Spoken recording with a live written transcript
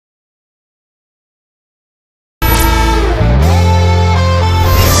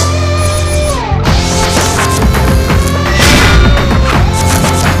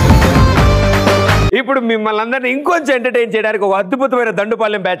ఇప్పుడు మిమ్మల్ని అందరినీ ఇంకొంచెం ఎంటర్టైన్ చేయడానికి ఒక అద్భుతమైన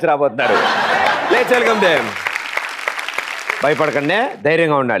దండుపాలెం బ్యాచ్ రాబోతున్నారు. Let's welcome them. భయపడకండి,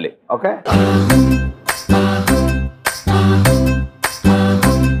 ధైర్యంగా ఉండాలి. ఓకే,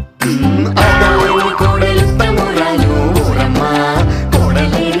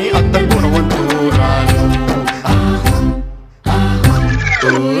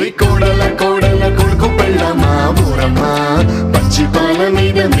 పచ్చి పాల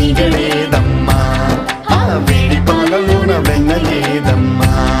మీద మీగలేదమ్మా, వేడి పాలలోన వెన్నలేదమ్మా.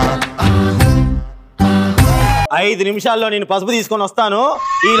 5 నిమిషాల్లో నేను పసుపు తీసుకొని వస్తాను.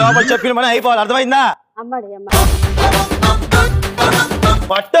 ఈ లోపల చెప్పిన పని అయిపోవాలి. అర్థమైందా?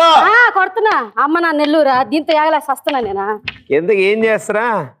 పట్టు కొడుతున్నా. అమ్మ నా నెల్లూరా, దీంతో యాగలా వస్తున్నా నేనా. ఎందుకు ఏం చేస్తారా?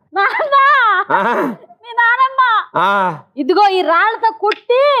 ఇదిగో ఈ రాళ్ళతో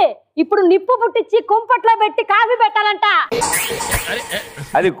కుట్టి ఇప్పుడు నిప్పు పుట్టించి కుంపట్లో పెట్టి కాఫీ పెట్టాలంట.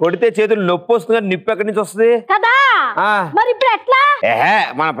 అది కొడితే చేతులు నొప్పి వస్తుంది, నిప్పు ఎక్కడి నుంచి వస్తుంది కదా. మరి ఇప్పుడు ఎట్లా?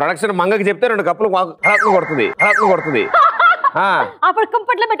 మన ప్రొడక్షన్ మంగకి చెప్తే 2 కప్పులు కొడుతుంది. అప్పుడు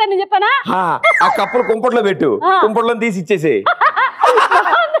కుంపట్లో పెట్టాను చెప్పానా? ఆ కప్పులు కుంపట్లో పెట్టు, కుంపట్లో తీసి ఇచ్చేసి.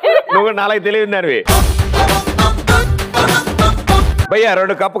 నువ్వు 4 తెలియదు భయ్యా.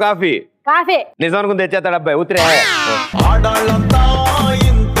 2 కప్పు కాఫీ. నిజం అనుకుని తెచ్చేస్తాడు అబ్బాయి. ఉత్తరే ఆడాళ్ళంతా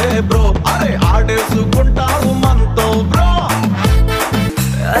ఇంతే బ్రో, అరే ఆడేసుకుంటారు మనతో బ్రో.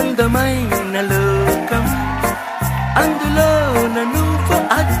 అందమైన లోకం, అందులో నువ్వు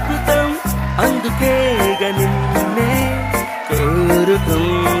అద్భుతం, అందుకే నిన్నే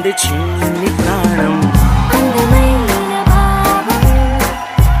కోరుకుంది చిన్ని ప్రాణం.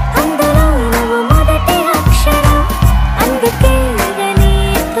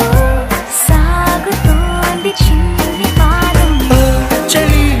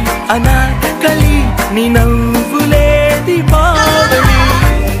 అనాకలి నీ నవ్వులేది బావలి.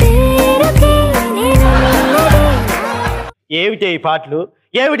 ఏమిటి ఈ పాటలు?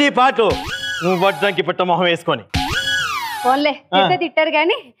 నువ్వు వడ్డానికి పుట్ట మొహం వేసుకొని తిట్టారు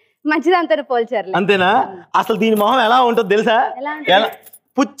గాని మంచిదంతా పోల్చారు. అంతేనా? అసలు దీని మొహం ఎలా ఉంటుందో తెలుసా? ఎలా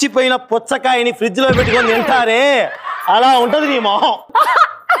పుచ్చిపోయిన పుచ్చకాయని ఫ్రిడ్జ్ లో పెట్టుకొని తింటారే, అలా ఉంటది నీ మొహం.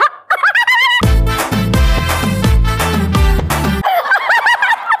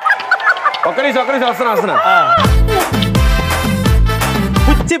 వస్తున్నా.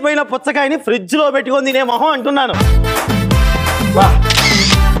 పుచ్చిపోయిన పుచ్చకాయని ఫ్రిడ్జ్ లో పెట్టుకొని తినే మొహం అంటున్నాను.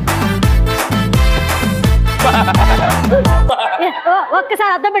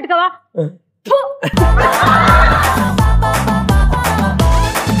 ఒక్కసారి అర్థం పెట్టుకోవా.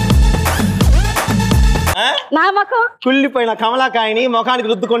 నా ముఖం కుళ్ళిపోయిన కమలాకాయని ముఖానికి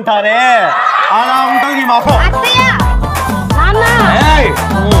రుద్దుకుంటారే, అలా ఉంటుంది నీ మొహం.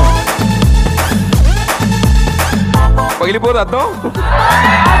 పగిలిపోదు అర్థం.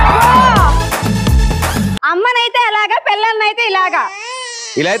 అమ్మనైతే ఎలాగా, పిల్లలనైతే ఇలాగా.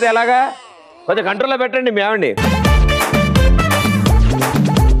 ఇలా అయితే ఎలాగా? కొంచెం కంట్రోల్లో పెట్టండి మీ ఆవిడ్ని.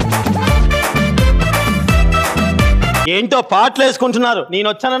 ఏంటో పాటలు వేసుకుంటున్నారు, నేను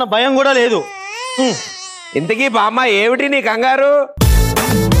వచ్చానన్న భయం కూడా లేదు. ఇంతకీ బామ్మ ఏమిటి నీ కంగారు?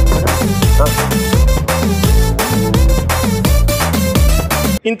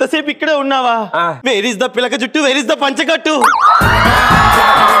 ఇంతసేపు ఇక్కడే ఉన్నావా? వేర్ ఇస్ ద పిలక జుట్టు, వేర్ ఇస్ ద పంచకట్టు?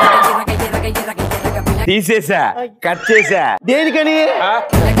 తీసేసా, కట్ చేసా. దేనికని?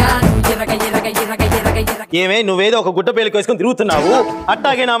 ఏమే నువ్వేదో ఒక గుట్ట పేలికి వేసుకొని తిరుగుతున్నావు,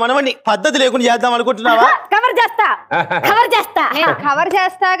 అట్టాగే నా మనవని పద్ధతి లేకుండా చేద్దాం అనుకుంటున్నావా? కవర్ చేస్తాగా.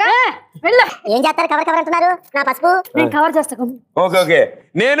 ఏం చేస్తారు? కవర్ అంటున్నారు. నా పసుపు నేను కవర్ చేస్తా. ఓకే,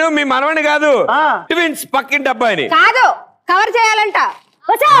 నేను మీ మనవని కాదు, ట్విన్స్ పక్కింటి అబ్బాయిని. కాదు, కవర్ చేయాలంట.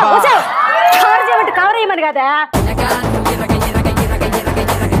 కవర్ చేయమంటే కవర్ చేయమని కదా.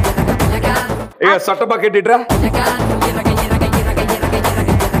 ఇక సొట్ట బకెట్ ఇట్రా.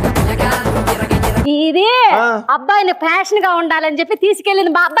 ఇది అబ్బాయిని ఫ్యాషన్ గా ఉండాలని చెప్పి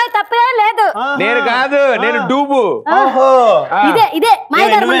తీసుకెళ్ళింది. మా అబ్బాయి తప్పే లేదు. నేను కాదు, నేను డూబు. ఇదే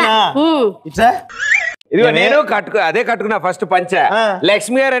ఇదిగో నేను అదే కట్టుకున్నా ఫస్ట్ పంచ.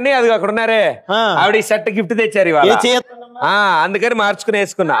 లక్ష్మి గారు అని అది అక్కడ ఉన్నారే, ఆవిడ ఈ షర్ట్ గిఫ్ట్ తెచ్చారు ఇవాళ. అందుకని మార్చుకుని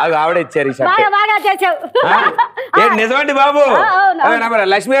వేసుకున్నా. అది ఆవిడ ఇచ్చారు ఈ షర్ట్. నిజమండి బాబు.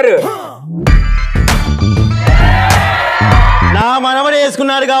 లక్ష్మి గారు నా మనవడే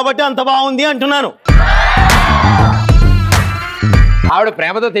వేసుకున్నాడు కాబట్టి అంత బాగుంది అంటున్నాను. ఆవిడ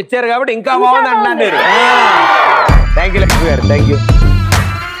ప్రేమతో తెచ్చారు కాబట్టి ఇంకా బాగుంది అంటున్నాను నేను. థ్యాంక్ యూ లక్ష్మి గారు, థ్యాంక్ యూ.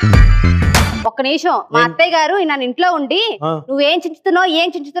 ఒక్క నిమిషం, మా అత్తయ్య గారు నన్ను ఇంట్లో ఉండి నువ్వేం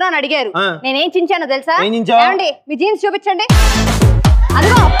చించుతున్నావు అని అడిగారు. నేనేం చించానో తెలుసా? ఏమండి మీ జీన్స్ చూపించండి.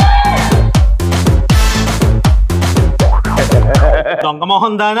 అదిగో దొంగ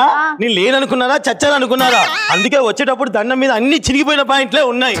మొహం దానా నేను లేననుకున్నారా చచ్చారనుకున్నారా అందుకే వచ్చేటప్పుడు దండం మీద అన్ని చిరిగిపోయిన పాయింట్లే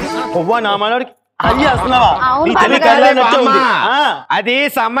ఉన్నాయి పువ్వా నా మనోడికి అయ్యి వస్తున్నావా అది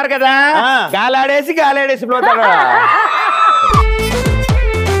సమ్మర్ కదా గాలాడేసి పోతాడు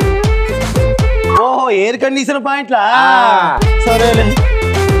ఓహో ఎయిర్ కండిషన్ పాయింట్లా సరేలే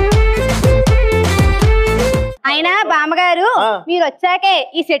అయినా బామ్మగారు మీరు వచ్చాకే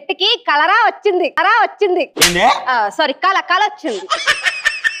ఈ సెట్ కి కలరా వచ్చింది సారీ కళ వచ్చింది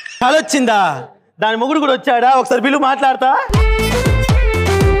కళ వచ్చిందా దాని మొగుడు కూడా వచ్చాడా ఒకసారి పిలువు మాట్లాడతా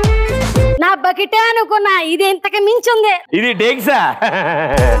నా బకెటే అనుకున్నా ఇది ఇంతకు మించుంది ఇది డేక్సా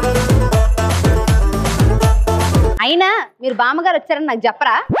అయినా మీరు బామ్మగారు వచ్చారని నాకు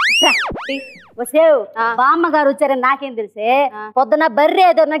చెప్పరా వసేవ్ బామ్మగారు వచ్చారని నాకేం తెలిసే పొద్దున బర్రె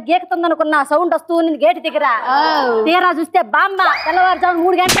ఏదో నాకు గీకుతుంది అనుకున్నా సౌండ్ వస్తూ గేటు దగ్గర తీరా చూస్తే బామ్మ తెల్లవారుజాము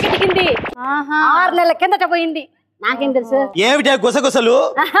 3 గంటలకి దిగింది 6 నెలల కిందట పోయింది నాకేం తెలుసు ఏమిటా గుసగుసలు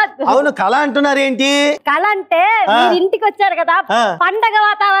అవును కళ అంటున్నారు ఏంటి కళ అంటే మీరు ఇంటికి వచ్చారు కదా పండగ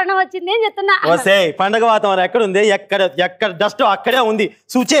వాతావరణం వచ్చింది అని చెప్తున్నా పండగ వాతావరణం ఎక్కడ ఉంది ఎక్కడ డస్ట్ అక్కడే ఉంది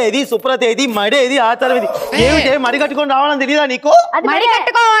శుచేది శుభ్రతేది మడేది ఆచారం ఇది ఏమిటి మడి కట్టుకొని రావాలని తెలియదా నీకు మడి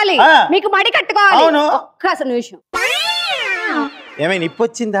కట్టుకోవాలి మీకు మడి కట్టుకోవాలి అవును ఒక్క నిమిషం ఏమైనా నిప్పు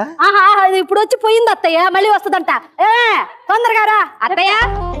వచ్చిందా ఇప్పుడు వచ్చి పోయింది అత్తయ్య మళ్ళీ వస్తుందంట తొందరగా రా అత్తయ్య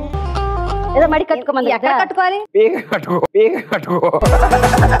ఏదో మడి కట్టుకోమని ఎక్కడ కట్టుకోవాలి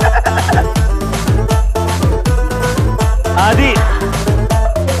అది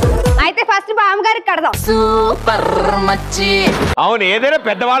అయితే ఫస్ట్ బామ్మగారికి కడదాం సూపర్ మచ్చి అవును ఏదైనా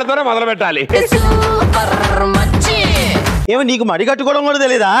పెద్దవాళ్ళతోనే మొదలు పెట్టాలి సూపర్ మచ్చి ఏమో నీకు మడి కట్టుకోవడం కూడా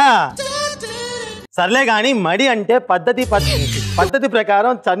తెలీదా సర్లే గాని మడి అంటే పద్ధతి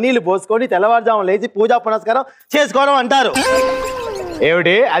ప్రకారం చన్నీళ్లు పోసుకొని తెల్లవారుజాము లేచి పూజా పునస్కారం చేసుకోవడం అంటారు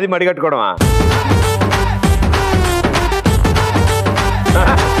ఏమిటి అది మడి కట్టుకోవడమా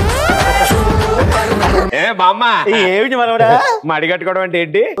ఏ బామ్మ ఏమిటి మనవడా మడి కట్టుకోవడం అంటే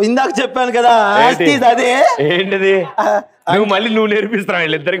ఏంటి ఇందాక చెప్పాను కదా అదే ఏంటిది నువ్వు నేర్పిస్తున్నావు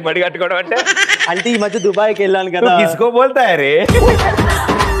వీళ్ళిద్దరికి మడి కట్టుకోవడం అంటే ఈ మధ్య దుబాయ్కి వెళ్ళాను కదా తీసుకోబోతాయరే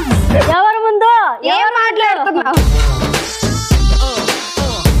ఎవరు ముందు ఏం మాట్లాడుతున్నావు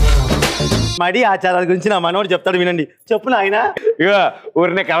మడి ఆచారాల గురించి నా మనోడు చెప్తాడు వినండి చెప్పు నాయన ఇక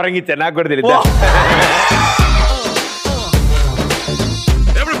ఊరినే కవరింగ్ ఇచ్చా నాకు కూడా తెలియదు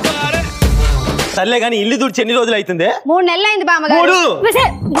సర్లే కానీ ఇల్లు తుడిచి ఎన్ని రోజులు అవుతుంది 3 నెలలు అయింది బామ్మగారు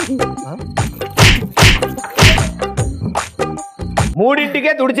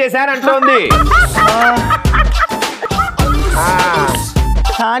 3 తుడిచేశానంటోంది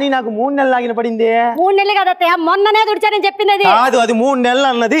కానీ నాకు 3 నెలలు లాగిన పడింది 3 నెలలు కదా మొన్ననే తుడిచానని చెప్పింది కాదు అది 3 నెలలు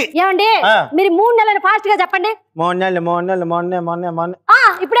అన్నది ఏమండి మీరు 3 నెలలు ఫాస్ట్ గా చెప్పండి 3 నెలలు మొన్నే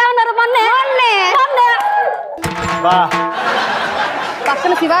ఇప్పుడేమన్నారు మొన్నే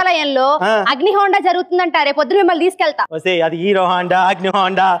పక్కన శివాలయంలో అగ్నిహోండా జరుగుతుందంట రేపు పొద్దున మిమ్మల్ని తీసుకెళ్తా అది హీరో హోండా అగ్ని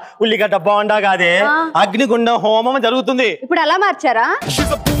హోండా ఉల్లిగడ్డ బోండా కాదే అగ్నిగుండం హోమం జరుగుతుంది ఇప్పుడు అలా మార్చారా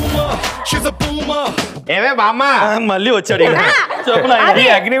ఏమే బామ్మ మళ్ళీ వచ్చాడు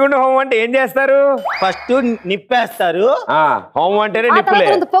అగ్నిగుండం హోమం అంటే ఏం చేస్తారు ఫస్ట్ నిప్పేస్తారు హోమం అంటేనే నిప్పులే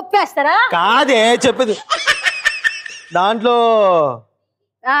పొప్పేస్తారా కాదే చెప్పదు దాంట్లో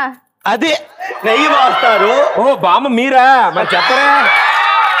అదే నెయ్యి పోస్తారు ఓ బామ్మ మీరా మరి చెప్పరా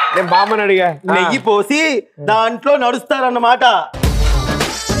నేను బామ్మని అడిగా నెయ్యి పోసి దాంట్లో నడుస్తారన్నమాట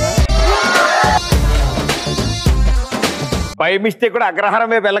బై మిస్టేక్ కూడా అగ్రహారం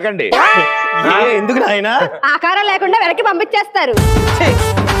వైపు వెళ్ళకండి ఎందుకు నాయన ఆకారం లేకుండా వెనక్కి పంపించేస్తారు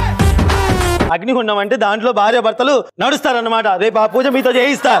అగ్నిగుండం అంటే దాంట్లో భార్య భర్తలు నడుస్తారన్నమాట రేపు ఆ పూజ మీతో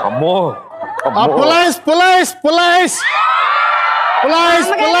చేయిస్తారు అమ్మో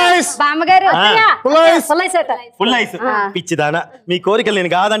పిచ్చిదానా మీ కోరికలు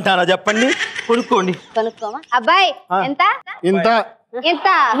నేను కాదంటానా చెప్పండి కొనుక్కోండి అబ్బాయి ఎంత ఇంత ఎంత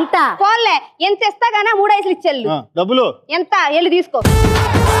ఇంత పోన్లే ఎంత ఇస్తా గానా 3 ఐసులు ఇచ్చేళ్ళు డబ్బులు ఎంత వెళ్ళి తీసుకో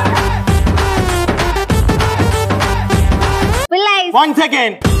 1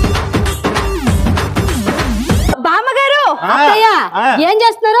 సెకండ్ బామ్మగారు ఏం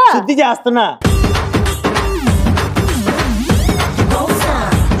చేస్తున్నారు శుద్ధి చేస్తున్నా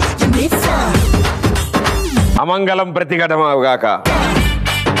అమంగళం ప్రతిఘటమవుగాక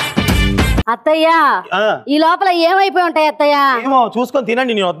అత్తయ్యా ఈ లోపల ఏమైపోయి ఉంటాయి అత్తయ్యా ఏమో చూసుకొని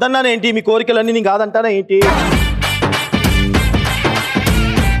తినండి నేను వద్దన్నాను ఏంటి మీ కోరికలన్నీ నేను కాదంటానా ఏంటి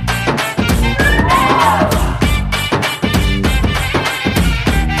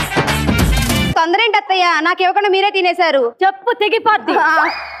తొందర ఏంటి అత్తయ్య నాకు ఇవ్వకుండా మీరే తినేశారు చెప్పు తెగిపోద్ది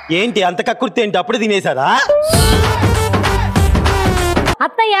ఏంటి అంత కక్కుర్తి ఏంటి అప్పుడే తినేసారా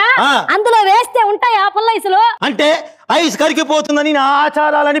అత్త అత్తయ్య అందులో వేస్తే ఉంటాయా పుల్ల ఐసులు? అంటే ఐస్ కరిగిపోతుందని నా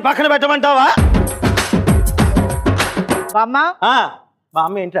ఆచారాలని పక్కన పెట్టమంటావా? బామ్మ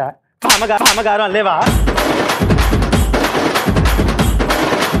బామ్మ ఏంట్రా? బామ్మగారు అనలేవా?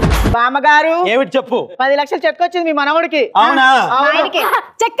 బామ్మగారు ఏమిటి చెప్పు. 10 లక్షలు చెక్ వచ్చింది మీ మనవడికి. అవునా?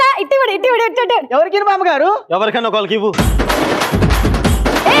 చెక్క ఇట్టి ఎవరికి బామ్మగారు? ఎవరికన్నా ఒకరికి ఇవ్వు.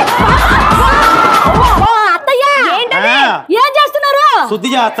 అత్తయ్య ఏం చేస్తున్నారు? శుద్ధి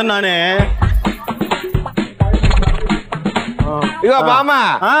చేస్తున్నానే. ఇగో బామ్మ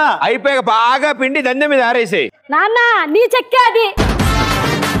అయిపోయాక బాగా పిండి దండం మీద ఆరేసాయి. నాన్న నీ చెక్క అది.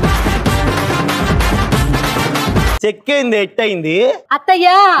 చెక్కేంది ఎట్టయింది? అత్తయ్య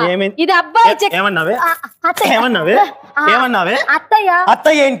ఇది అబ్బాయి చెక్క. ఏమన్నావే? అత్తయ్య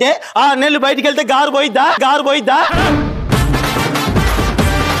అత్తయ్య ఏంటే 6 నెలలు బయటికి వెళ్తే గారు పోయిద్దా?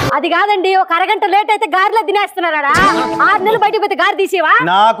 అది కాదండి, ఒక అరగంట లేట్ అయితే గారిలో తినేస్తున్నారా? 6 నెలలు బయటకు పోతే గారు తీసేవా?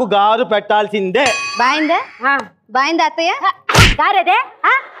 నాకు గారు పెట్టాల్సిందే. బాయిందా అత్తయ్య? గారేదే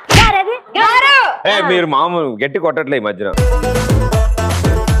గారు. మీరు మామూలు గట్టి కొట్టట్లే ఈ మధ్యన.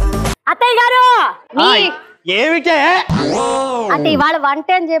 అత్తయ్య గారు ఏమిటే అంటే ఇవాళ వంట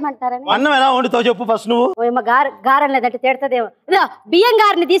ఏం చేయమంటారని. అన్నం ఎలా వండుతావు చెప్పు ఫస్ట్ నువ్వు. గారం లేదంటే తిడతదేమో. బియ్యం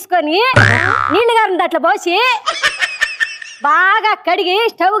గారిని తీసుకొని నీళ్ళు గారిని దాంట్లో పోసి బాగా కడిగి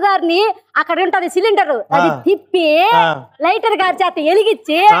స్టవ్ గారిని అక్కడ ఉంటది సిలిండర్ అది తిప్పి లైటర్ గారి చేత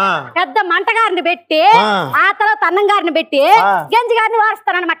ఎలిగించి పెద్ద మంట గారిని పెట్టి ఆ తర్వాత అన్నం గారిని పెట్టి గంజి గారిని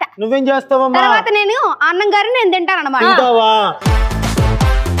వారుస్తానన్నమాట. నువ్వేం చేస్తావమ్మా? తర్వాత నేను అన్నం గారిని నేను తింటానన్నమాట.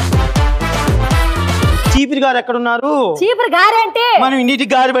 చీపురు గారు ఎక్కడున్నారు? చీపురు గారేంటి? మనం ఇంటికి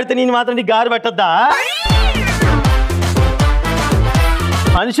గారు పెడితే నేను మాత్రం నీకు గారు పెట్టద్దా?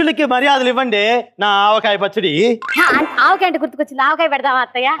 మనుషులకి మర్యాదలు ఇవ్వండి. నా ఆవకాయ పచ్చడి. ఆవకాయ అంటే గుర్తుకొచ్చింది. ఆవకాయ పెడదామా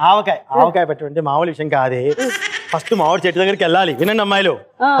అత్తయ్య? ఆవకాయ పెట్టండి మామూలు విషయం కాదే. ఫస్ట్ మామిడి చెట్టు దగ్గరికి వెళ్ళాలి. వినండి అమ్మాయిలు,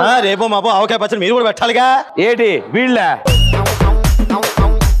 రేపో మాపో ఆవకాయ పచ్చడి మీరు కూడా పెట్టాలిగా. ఏంటి వీళ్ళ?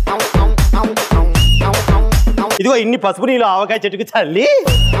 ఇదిగో ఇన్ని పసుపు నీళ్ళు ఆవకాయ చెట్టుకు చల్లి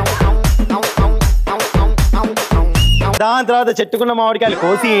దాని తర్వాత చెట్టుకున్న మామిడికాయలు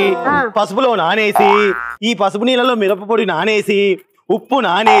కోసి పసుపులో నానేసి ఈ పసుపు నీళ్ళలో మిరప పొడి నానేసి ఉప్పు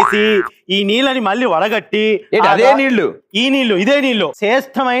నానేసి ఈ నీళ్ళని మళ్ళీ వడగట్టి అదే నీళ్లు ఇదే నీళ్లు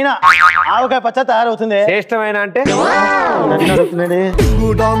శ్రేష్టమైన ఆవకాయ పచ్చడి తయారవుతుంది. శ్రేష్టమైన అంటే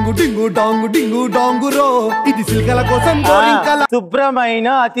శుభ్రమైన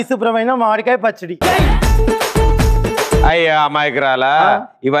అతి శుభ్రమైన మామిడికాయ పచ్చడి. అయ్యా అమాయకురాలా,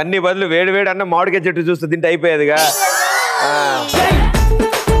 ఇవన్నీ బదులు వేడి వేడి అన్న మామిడికాయ చెట్టు చూస్తూ తింటే అయిపోయేదిగా.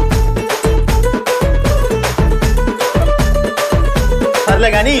 సర్లే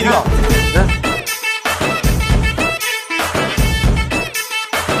కానీ ఇదిగో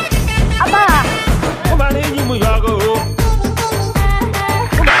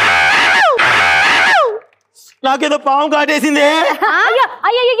నాకేదో పాము కాటేసింది.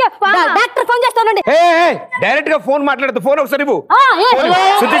 డాక్టర్ ఫోన్ చేస్తానండి. డైరెక్ట్ గా ఫోన్ మాట్లాడదు. ఫోన్ ఒకసారి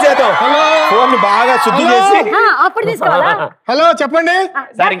శుద్ధి చేద్దాం. ఫోన్ బాగా శుద్ధి చేసి అప్పుడు తీసుకోవాలా? హలో చెప్పండి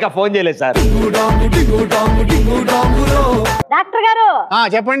సార్. ఇంకా ఫోన్ చేయలేదు సార్. డాక్టర్ గారు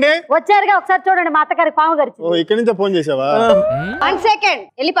చెప్పండి. వచ్చారుగా, ఒకసారి చూడండి. మా అత్తగారికి పాము గరిచింది. ఇక్కడి నుంచే ఫోన్ చేసావా? 1 సెకండ్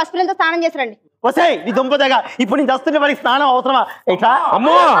వెళ్ళి పసుపులతో స్నానం చేసి రండి. వస్తాయి నీ దుంపదగా. ఇప్పుడు నేను వస్తుంటే వాడికి స్నానం అవసరమా? ఎట్లా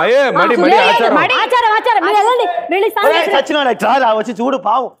అమ్మో చచ్చినాడు ఎట్లా రా వచ్చి చూడు.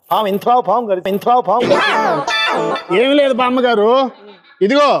 పాము ఎంత పాము. ఏమి లేదు బామ్మగారు,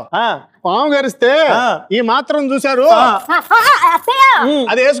 ఇదిగో పాము గరిస్తే ఈ మాత్రం చూసారు,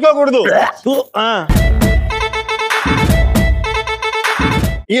 అది వేసుకోకూడదు.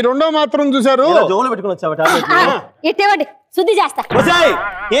 ఈ రెండో మాత్రం చూసారు, జోలు పెట్టుకుని వచ్చావట. ఇట్టేవండి, శుద్ధి చేస్తా.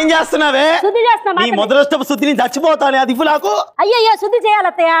 ఏం చేస్తున్నావే? శుద్ధి చేస్తా. నీ మొదలష్టపు శుద్ధి నేను చచ్చిపోతాను. అది ఇవ్వు నాకు. అయ్యయ్యో శుద్ధి చేయాలి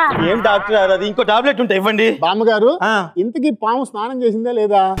అత్తయ్య. ఏం డాక్టర్ అది ఇంకో టాబ్లెట్ ఉంటాయి ఇవ్వండి. బామ్మగారు ఇంతకీ పాము స్నానం చేసిందా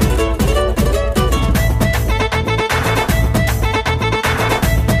లేదా?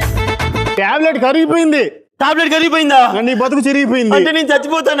 టాబ్లెట్ కరిగిపోయింది. టాబ్లెట్ కరిగిపోయిందా? నీ బతుకు చిరిగిపోయింది. అంటే నేను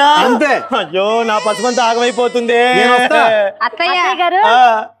చచ్చిపోతానా? అంతే. అయ్యో నా పసుపంతా ఆగమైపోతుంది. అత్తయ్య గారు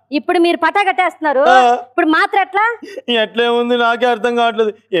ఇప్పుడు మీరు పటా కట్టేస్తున్నారు. ఇప్పుడు మాత్రం ఎట్లా? ఎట్లే ఉంది నాకే అర్థం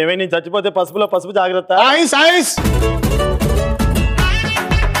కావట్లేదు. ఏమైనా నేను చచ్చిపోతే పసుపులో పసుపు జాగ్రత్త.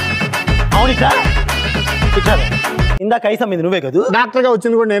 అవును ఇందాక ఐస్ అమ్మింది నువ్వే కదా? డాక్టర్ గా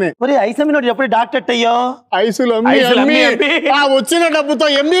వచ్చింది కూడా నేనే. మరి ఐస్ అమ్మినోడు ఎప్పుడు డాక్టర్ అయ్యో? ఐసులు వచ్చిన డబ్బుతో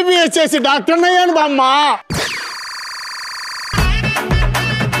ఎంబీబీఎస్ చేసి డాక్టర్ అయ్యాను బామ్మ.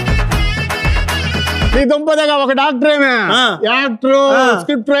 నీ దుంపదగా ఒక డాక్టరేనా? యాక్టర్,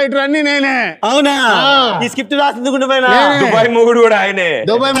 స్క్రిప్ట్ రైటర్ అన్ని నేనే. అవునా? ఈ స్క్రిప్ట్ రాసింది దుబాయ్ మొగుడు కూడా ఆయనే.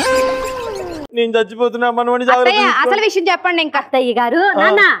 దుబాయ్ నేను చచ్చిపోతున్నా మనవని అసలు విషయం చెప్పండి. ఇంకా అత్తయ్య గారు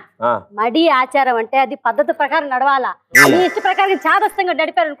నాన్న మడి ఆచారం అంటే అది పద్ధతి ప్రకారం నడవాలా. మీ ఇష్ట ప్రకారం చాదస్తంగా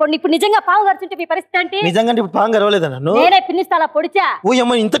నడిపారు అనుకోండి. ఇప్పుడు నిజంగా పాము గరుచుంటే మీ పరిస్థితి ఏంటి? నిజంగా ఇప్పుడు పాము గరవలేదా నన్ను? నేనే పిన్నిస్తా అలా పొడిచా. ఓ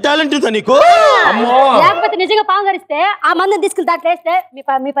అమ్మ ఇంత టాలెంట్ ఉందా నీకు? లేకపోతే నిజంగా పాము గరిస్తే ఆ మందుని తీసుకుని దాంట్లో వేస్తే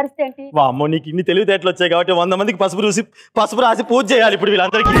మీ పరిస్థితి ఏంటి? అమ్మో నీకు ఇన్ని తెలివితేటలు వచ్చాయి కాబట్టి 100 మందికి పసుపు రాసి పూజ చేయాలి ఇప్పుడు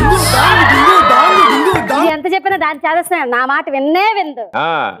వీళ్ళందరికీ. ఎంత చెప్పినా దాన్ని చేస్తున్నా నా మాట విన్నే విందు.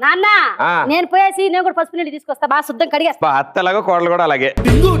 నాన్న నేను పోయేసి నేను కూడా పసుపు నీళ్ళు తీసుకొస్తా. బాగా శుద్ధం కడిగేస్తా. అత్తలాగా కోడలు కూడా అలాగే.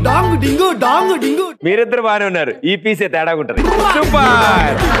 మీరిద్దరు బాగానే ఉన్నారు. ఈ పీసే తేడా ఉంటది.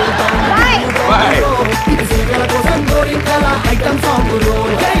 సూపర్.